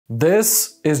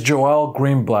This is Joel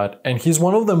Greenblatt, and he's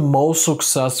one of the most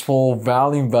successful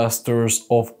value investors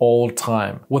of all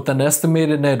time, with an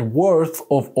estimated net worth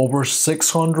of over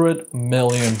 $600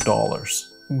 million.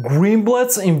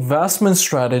 Greenblatt's investment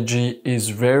strategy is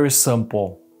very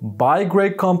simple. Buy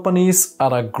great companies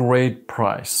at a great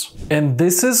price. And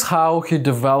this is how he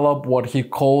developed what he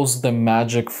calls the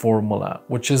magic formula,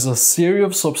 which is a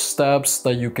series of steps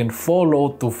that you can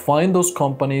follow to find those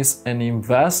companies and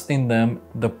invest in them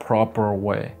the proper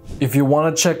way. If you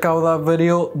want to check out that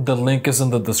video, the link is in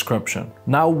the description.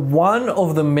 Now, one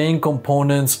of the main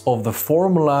components of the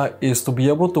formula is to be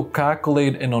able to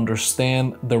calculate and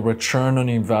understand the return on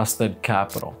invested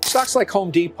capital. Stocks like Home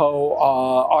Depot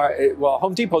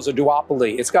Home Depot's a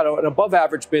duopoly. It's got an above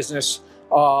average business,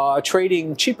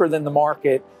 trading cheaper than the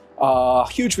market,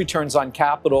 huge returns on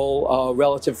capital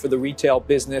relative for the retail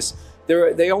business.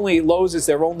 Lowe's is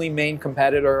their only main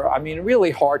competitor. I mean,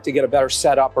 really hard to get a better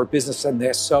setup or business than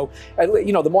this. So,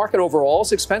 you know, the market overall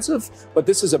is expensive, but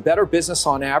this is a better business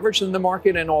on average than the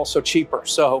market and also cheaper.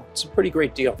 So it's a pretty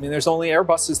great deal. I mean, there's only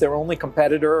Airbus is their only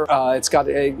competitor.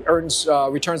 It earns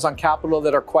returns on capital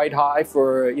that are quite high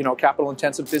for, you know, capital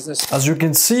intensive business. As you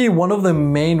can see, one of the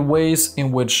main ways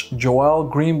in which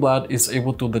Joel Greenblatt is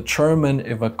able to determine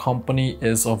if a company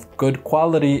is of good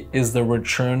quality is the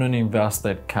return on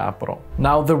invested capital.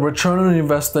 Now, the return on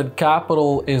invested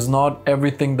capital is not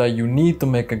everything that you need to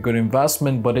make a good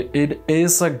investment, but it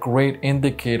is a great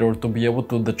indicator to be able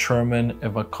to determine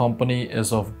if a company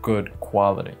is of good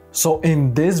quality. So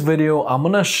in this video, I'm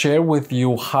gonna share with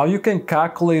you how you can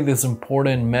calculate this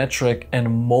important metric, and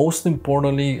most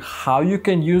importantly, how you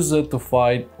can use it to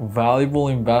find valuable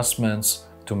investments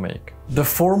to make. The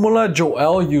formula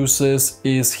Joel uses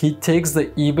is he takes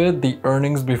the EBIT, the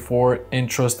earnings before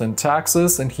interest and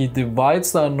taxes, and he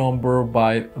divides that number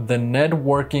by the net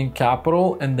working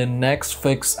capital and the next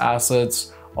fixed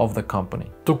assets of the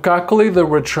company. To calculate the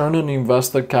return on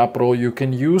invested capital, you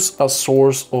can use a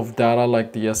source of data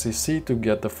like the SEC to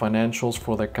get the financials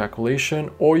for the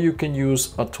calculation, or you can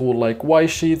use a tool like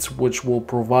Y-Sheets, which will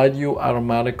provide you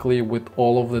automatically with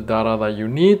all of the data that you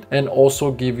need and also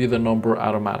give you the number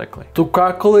automatically. To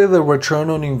calculate the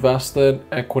return on invested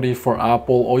equity for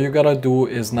Apple, all you gotta do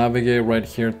is navigate right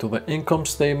here to the income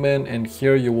statement, and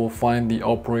here you will find the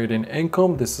operating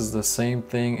income. This is the same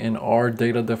thing in our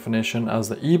data definition as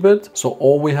the EBIT. So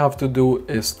all we have to do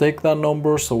is take that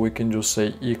number, so we can just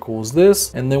say equals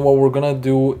this, and then what we're gonna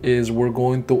do is we're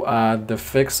going to add the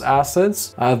fixed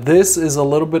assets. This is a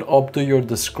little bit up to your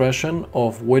discretion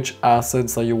of which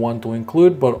assets that you want to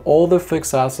include, but all the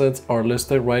fixed assets are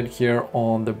listed right here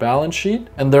on the balance sheet,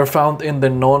 and they're found in the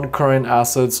non-current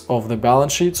assets of the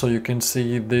balance sheet. So you can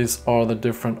see these are the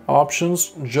different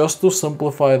options. Just to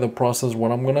simplify the process,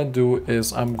 what I'm gonna do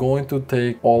is I'm going to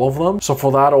take all of them. So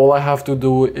for that, all I have to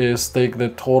do is take the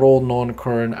total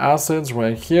non-current assets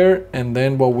right here, and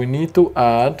then what we need to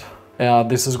add,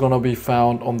 this is going to be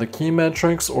found on the key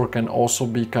metrics, or can also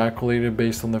be calculated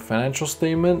based on the financial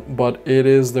statement, but it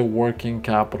is the working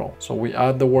capital. So we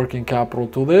add the working capital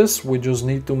to this. We just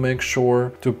need to make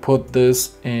sure to put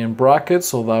this in brackets,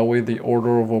 so that way the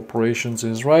order of operations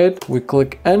is right. We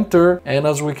click enter, and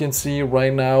as we can see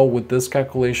right now with this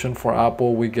calculation for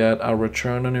Apple, we get a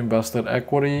return on invested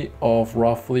equity of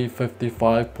roughly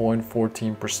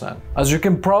 55.14%. As you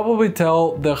can probably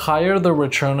tell, the higher the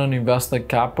return on invested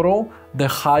capital, the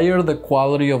higher the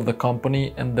quality of the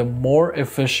company and the more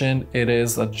efficient it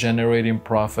is at generating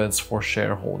profits for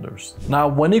shareholders. Now,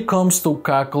 when it comes to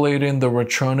calculating the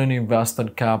return on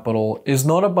invested capital, it's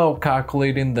not about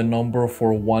calculating the number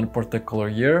for one particular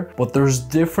year, but there's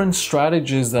different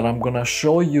strategies that I'm gonna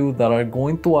show you that are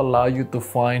going to allow you to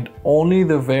find only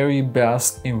the very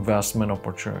best investment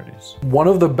opportunities. One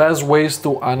of the best ways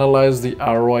to analyze the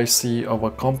ROIC of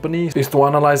a company is to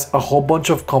analyze a whole bunch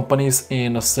of companies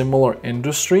in a similar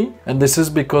industry, and this is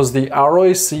because the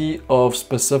ROIC of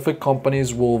specific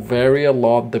companies will vary a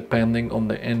lot depending on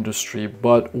the industry.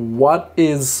 But what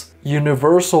is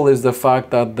universal is the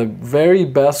fact that the very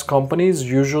best companies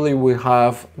usually will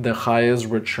have the highest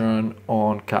return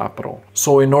on capital.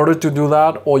 So in order to do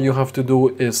that, all you have to do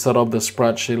is set up the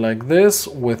spreadsheet like this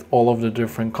with all of the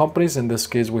different companies. In this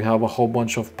case, we have a whole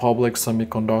bunch of public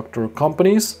semiconductor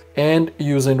companies, and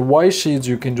using Y-Sheets,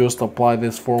 you can just apply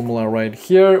this formula right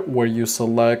here where you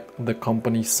select the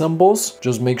company symbols.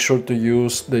 Just make sure to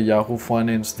use the Yahoo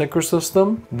Finance ticker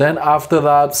system. Then after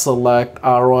that, select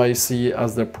ROIC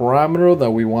as the parameter parameter that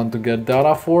we want to get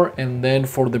data for. And then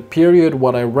for the period,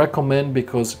 what I recommend,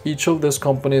 because each of these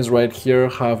companies right here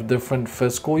have different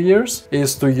fiscal years,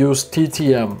 is to use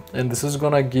TTM. And this is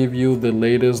gonna give you the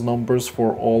latest numbers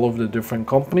for all of the different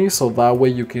companies, so that way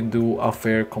you can do a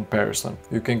fair comparison.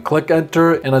 You can click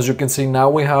enter, and as you can see, now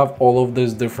we have all of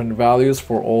these different values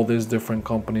for all these different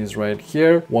companies right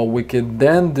here. What we can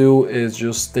then do is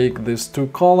just take these two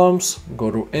columns,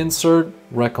 go to insert,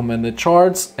 recommended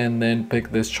charts, and then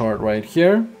pick this chart right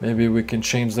here. Maybe we can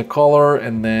change the color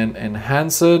and then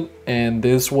enhance it, and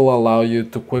this will allow you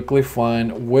to quickly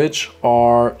find which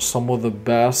are some of the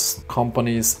best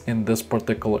companies in this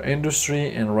particular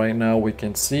industry. And right now we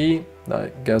can see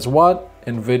that, guess what?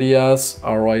 Nvidia's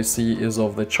ROIC is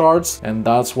off the charts, and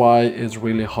that's why it's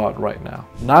really hot right now.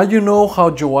 Now you know how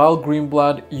Joel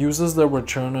Greenblatt uses the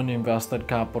return on invested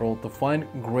capital to find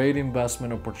great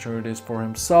investment opportunities for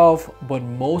himself, but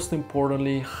most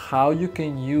importantly, how you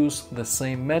can use the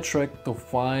same metric to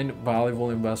find valuable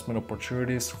investment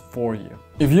opportunities for you.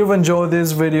 If you've enjoyed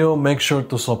this video, make sure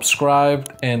to subscribe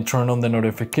and turn on the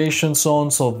notification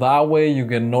zone, so that way you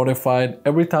get notified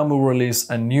every time we release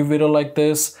a new video like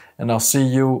this. And I'll see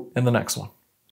you in the next one.